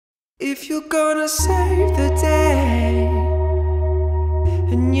If you're gonna save the day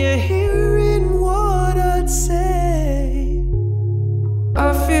and you're hearing what I'd say,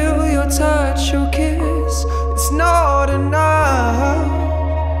 I feel your touch, your kiss, it's not enough.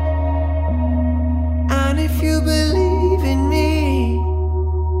 And if you believe in me,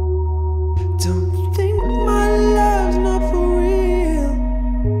 don't think my love's not for real.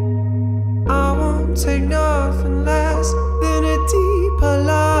 I won't take nothing less than a deeper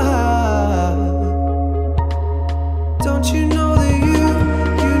love. Don't you know that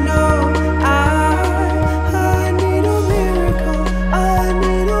you know I need a miracle, I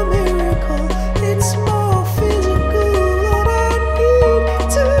need a miracle. It's more physical what I need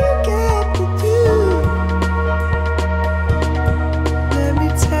to get with you. Let me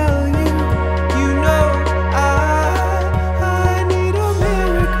tell you, you know I need a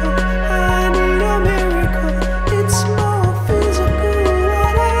miracle, I need a miracle. It's more physical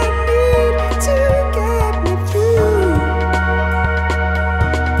what I need to get me through.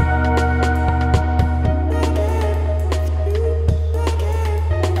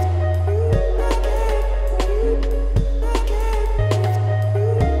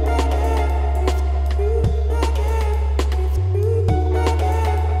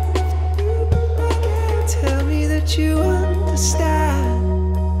 Tell me that you understand,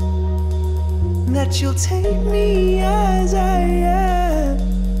 that you'll take me as I am.